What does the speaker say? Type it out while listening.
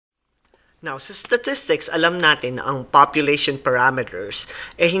Now, sa statistics, alam natin na ang population parameters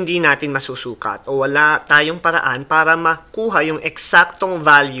hindi natin masusukat o wala tayong paraan para makuha yung eksaktong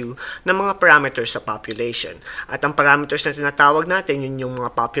value ng mga parameters sa population. At ang parameters na tinatawag natin, yun yung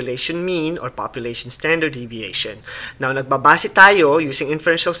mga population mean or population standard deviation. Now, nagbabase tayo using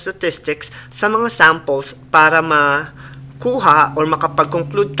inferential statistics sa mga samples para makuha or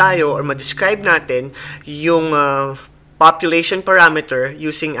makapag-conclude tayo or ma-describe natin yung population parameter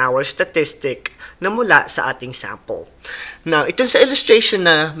using our statistic na mula sa ating sample. Now, ito sa illustration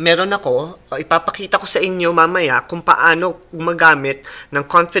na meron ako, ipapakita ko sa inyo mamaya kung paano gumagamit ng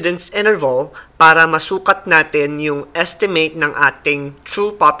confidence interval para masukat natin yung estimate ng ating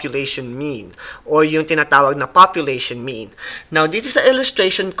true population mean or yung tinatawag na population mean. Now, dito sa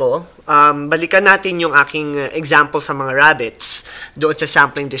illustration ko, balikan natin yung aking example sa mga rabbits doon sa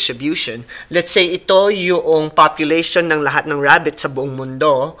sampling distribution. Let's say ito yung population ng lahat ng rabbits sa buong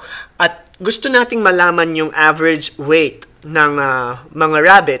mundo at gusto nating malaman yung average weight ng mga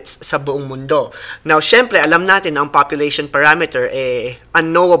rabbits sa buong mundo. Now, syempre, alam natin ang population parameter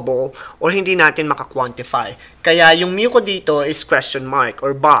unknowable or hindi natin makakwantify. Kaya yung mu ko dito is question mark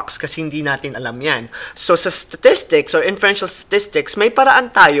or box kasi hindi natin alam yan. So, sa statistics or inferential statistics, may paraan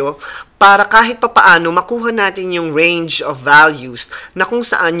tayo para kahit papaano makuha natin yung range of values na kung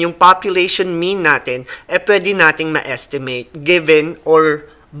saan yung population mean natin pwede nating ma-estimate given or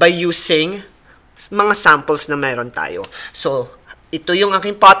by using mga samples na meron tayo. So, ito yung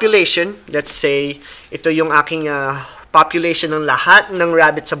aking population. Let's say, ito yung aking population ng lahat ng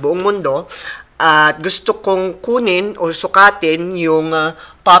rabbit sa buong mundo. At gusto kong kunin o sukatin yung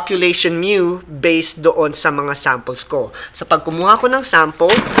population mu based doon sa mga samples ko. So, pag kumuha ko ng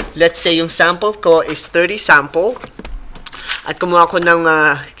sample, let's say yung sample ko is 30 sample. At kumuha ko ng,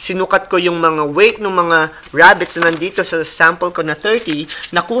 sinukat ko yung mga weight ng mga rabbits na nandito sa sample ko na 30,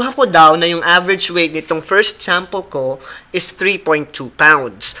 nakuha ko daw na yung average weight nitong first sample ko is 3.2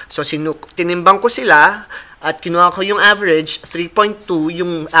 pounds. So, tinimbang ko sila at kinuha ko yung average, 3.2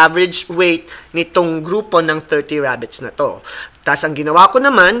 yung average weight nitong grupo ng 30 rabbits na to. Tapos, ang ginawa ko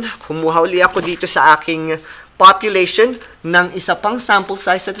naman, kumuha uli ako dito sa aking population ng isa pang sample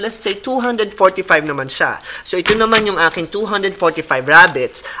size at let's say 245 naman siya. So, ito naman yung aking 245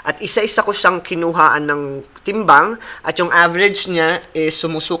 rabbits at isa-isa ko siyang kinuhaan ng timbang at yung average niya is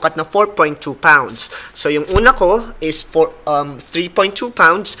sumusukat na 4.2 pounds. So, yung una ko is 3.2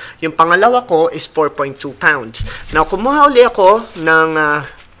 pounds, yung pangalawa ko is 4.2 pounds. Now, kumuha uli ako ng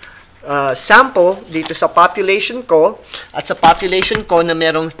sample dito sa population ko at sa population ko na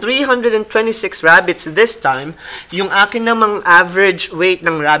merong 326 rabbits this time, yung akin namang average weight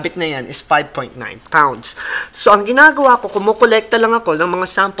ng rabbit na yan is 5.9 pounds. So, ang ginagawa ko, kumukolekta lang ako ng mga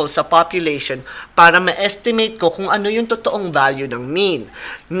samples sa population para ma-estimate ko kung ano yung totoong value ng mean.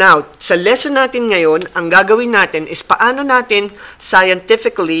 Now, sa lesson natin ngayon, ang gagawin natin is paano natin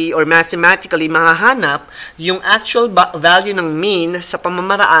scientifically or mathematically mahahanap yung actual value ng mean sa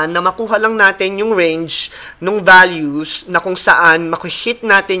pamamaraan na makuha lang natin yung range ng values na kung saan makuhit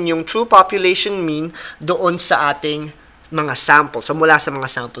natin yung true population mean doon sa ating mga samples, so mula sa mga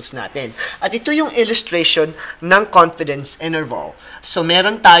samples natin. At ito yung illustration ng confidence interval. So,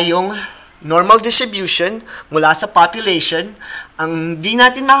 meron tayong normal distribution mula sa population. Ang di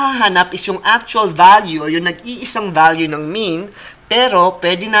natin mahahanap is yung actual value or yung nag-iisang value ng mean, pero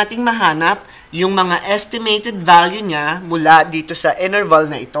pwede nating mahanap yung mga estimated value niya mula dito sa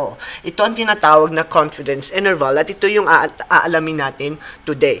interval na ito. Ito ang tinatawag na confidence interval at ito yung aalamin natin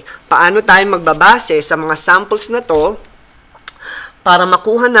today. Paano tayo magbabase sa mga samples na to para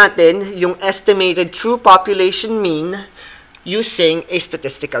makuha natin yung estimated true population mean using a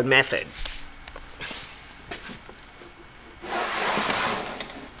statistical method.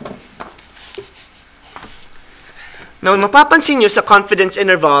 Now, mapapansin nyo sa confidence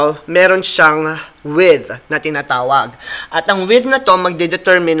interval, meron siyang width na tinatawag. At ang width na to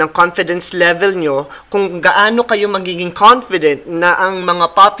magdedetermine ng confidence level nyo kung gaano kayo magiging confident na ang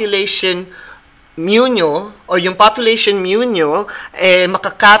mga population mu nyo or yung population mu nyo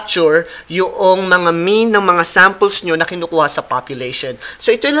makakapture yung mga mean ng mga samples nyo na kinukuha sa population. So,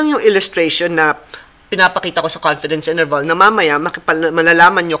 ito lang yung illustration na pinapakita ko sa confidence interval na mamaya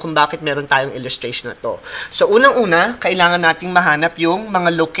malalaman nyo kung bakit meron tayong illustration na to. So, unang-una, kailangan nating mahanap yung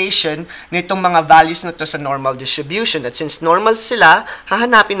mga location nitong mga values na to sa normal distribution. At since normal sila,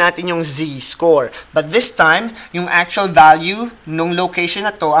 hahanapin natin yung z-score. But this time, yung actual value nung location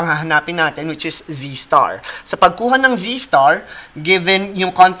na to ang hahanapin natin, which is z-star. Sa pagkuha ng z-star, given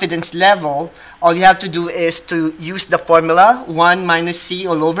yung confidence level, all you have to do is to use the formula 1 minus c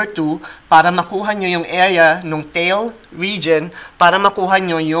all over 2 para makuha nyo yung area ng tail region para makuha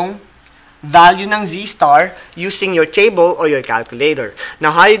nyo yung value ng Z star using your table or your calculator.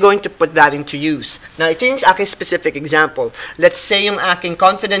 Now, how are you going to put that into use? Now, ito yung aking specific example. Let's say yung aking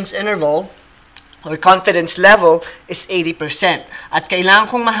confidence interval or confidence level is 80%. At kailangan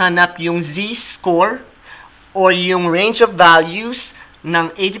kong mahanap yung Z score or yung range of values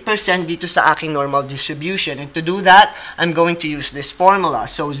ng 80% dito sa aking normal distribution. And to do that, I'm going to use this formula.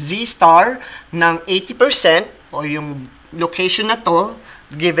 So, Z star ng 80% o yung location na to,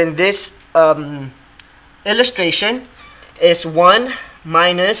 given this illustration, is 1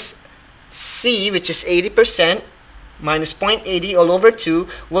 minus C, which is 80%, minus 0.80 all over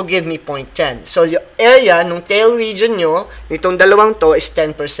 2 will give me 0.10. So, yung area ng tail region nyo, itong dalawang to, is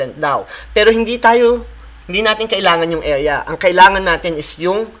 10% daw. Pero hindi natin kailangan yung area. Ang kailangan natin is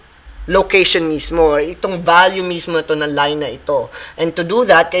yung location mismo, or itong value mismo ito ng line na ito. And to do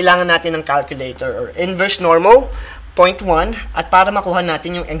that, kailangan natin ng calculator or inverse normal, 0.1, at para makuha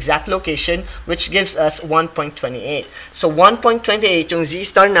natin yung exact location, which gives us 1.28. So, 1.28 yung Z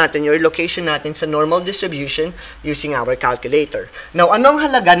star natin, your location natin sa normal distribution using our calculator. Now, anong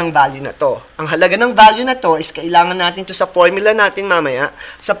halaga ng value na to? Ang halaga ng value na to is kailangan natin to sa formula natin mamaya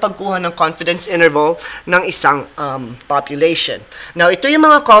sa pagkuha ng confidence interval ng isang population. Now, ito yung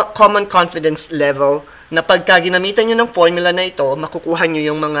mga common confidence level na pagka ginamitan nyo ng formula na ito, makukuha nyo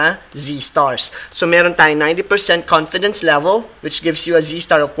yung mga Z stars. So, meron tayong 90% confidence level, which gives you a Z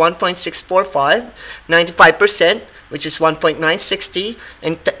star of 1.645, 95%, which is 1.960,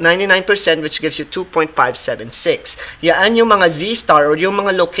 and 99%, which gives you 2.576. Yan yung mga Z star or yung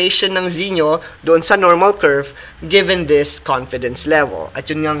mga location ng Z nyo doon sa normal curve given this confidence level.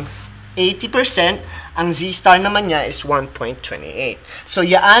 At yun yung 80%, ang Z star naman niya is 1.28. So,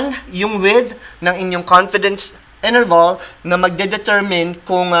 yan yung width ng inyong confidence interval na magdedetermine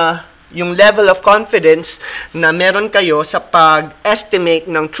kung yung level of confidence na meron kayo sa pag-estimate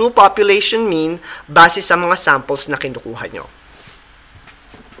ng true population mean base sa mga samples na kinukuha nyo.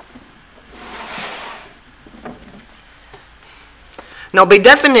 Now, by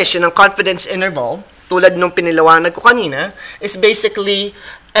definition, ang confidence interval, tulad nung pinilawanag ko kanina, is basically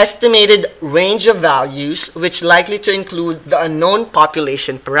estimated range of values which likely to include the unknown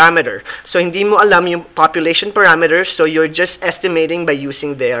population parameter. So, hindi mo alam yung population parameter, so you're just estimating by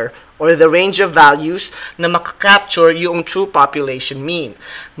using their or the range of values na makakapture yung true population mean.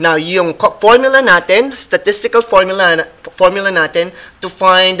 Now, yung formula natin, statistical formula natin to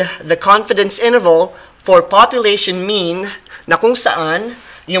find the confidence interval for population mean na kung saan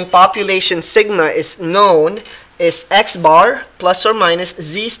yung population sigma is known is x bar plus or minus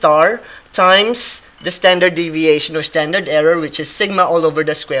z star times the standard deviation or standard error, which is sigma all over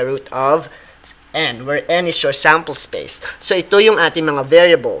the square root of n, where n is your sample space. So, ito yung ating mga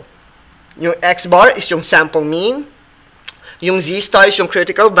variable. Yung x bar is yung sample mean. Yung z star is yung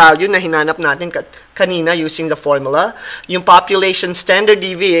critical value na hinanap natin kanina using the formula. Yung population standard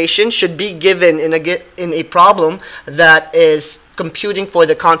deviation should be given in a problem that is computing for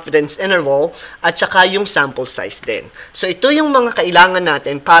the confidence interval at saka yung sample size din. So, ito yung mga kailangan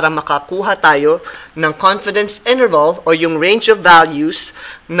natin para makakuha tayo ng confidence interval or yung range of values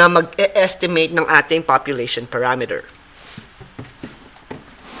na mag-estimate ng ating population parameter.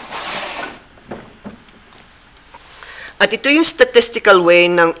 At ito yung statistical way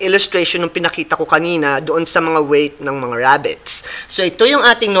ng illustration ng pinakita ko kanina doon sa mga weight ng mga rabbits. So, ito yung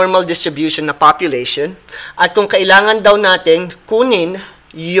ating normal distribution na population. At kung kailangan daw natin kunin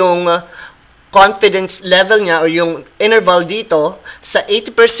yung confidence level niya or yung interval dito, sa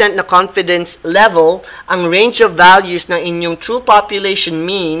 80% na confidence level, ang range of values ng inyong true population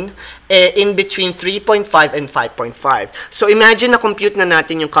mean in between 3.5 and 5.5. So, imagine na compute na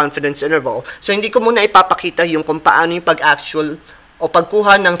natin yung confidence interval. So, hindi ko muna ipapakita yung kung paano yung pag-actual o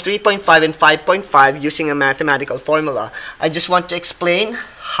pagkuha ng 3.5 and 5.5 using a mathematical formula. I just want to explain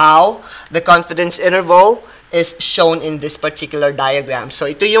how the confidence interval is shown in this particular diagram.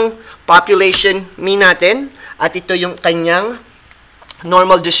 So, ito yung population mean natin at ito yung kanyang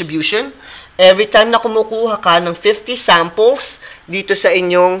normal distribution. Every time na kumukuha ka ng 50 samples dito sa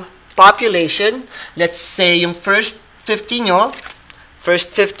inyong population, let's say yung first 50 nyo,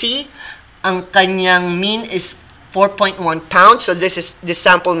 first 50, ang kanyang mean is 4.1 pounds. So, this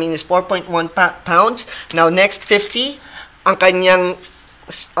sample mean is 4.1 pounds. Now, next 50, ang kanyang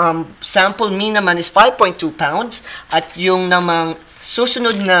sample mean naman is 5.2 pounds at yung namang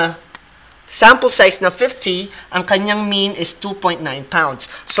susunod na sample size na 50, ang kanyang mean is 2.9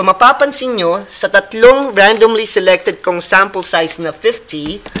 pounds. So, mapapansin nyo, sa tatlong randomly selected kong sample size na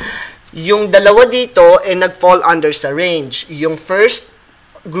 50, yung dalawa dito ay nag-fall under sa range. Yung first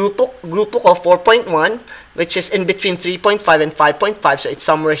grupo ko 4.1, which is in between 3.5 and 5.5, so it's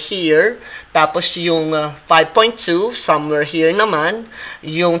somewhere here. Tapos yung 5.2 somewhere here naman.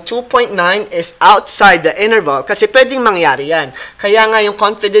 Yung 2.9 is outside the interval kasi pwedeng mangyari yan. Kaya nga yung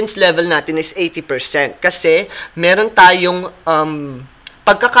confidence level natin is 80% kasi meron tayong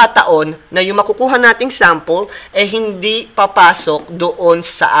pagkakataon na yung makukuha nating sample hindi papasok doon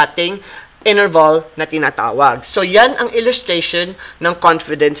sa ating interval na tinatawag. So, yan ang illustration ng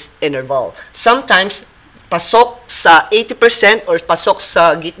confidence interval. Sometimes, pasok sa 80% or pasok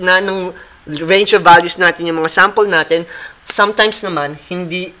sa gitna ng range of values natin yung mga sample natin. Sometimes naman,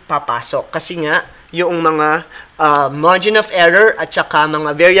 hindi papasok. Kasi nga, yung mga margin of error at saka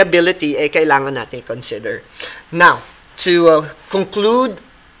mga variability kailangan natin consider. Now, to conclude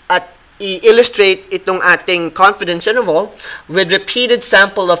at i-illustrate itong ating confidence interval with repeated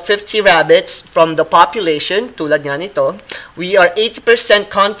sample of 50 rabbits from the population, tulad nga nito, we are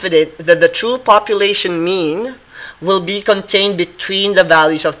 80% confident that the true population mean will be contained between the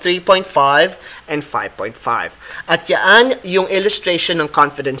values of 3.5 and 5.5. At yan yung illustration ng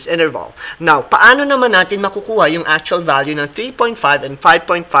confidence interval. Now, paano naman natin makukuha yung actual value ng 3.5 and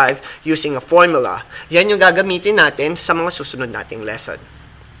 5.5 using a formula? Yan yung gagamitin natin sa mga susunod nating lesson.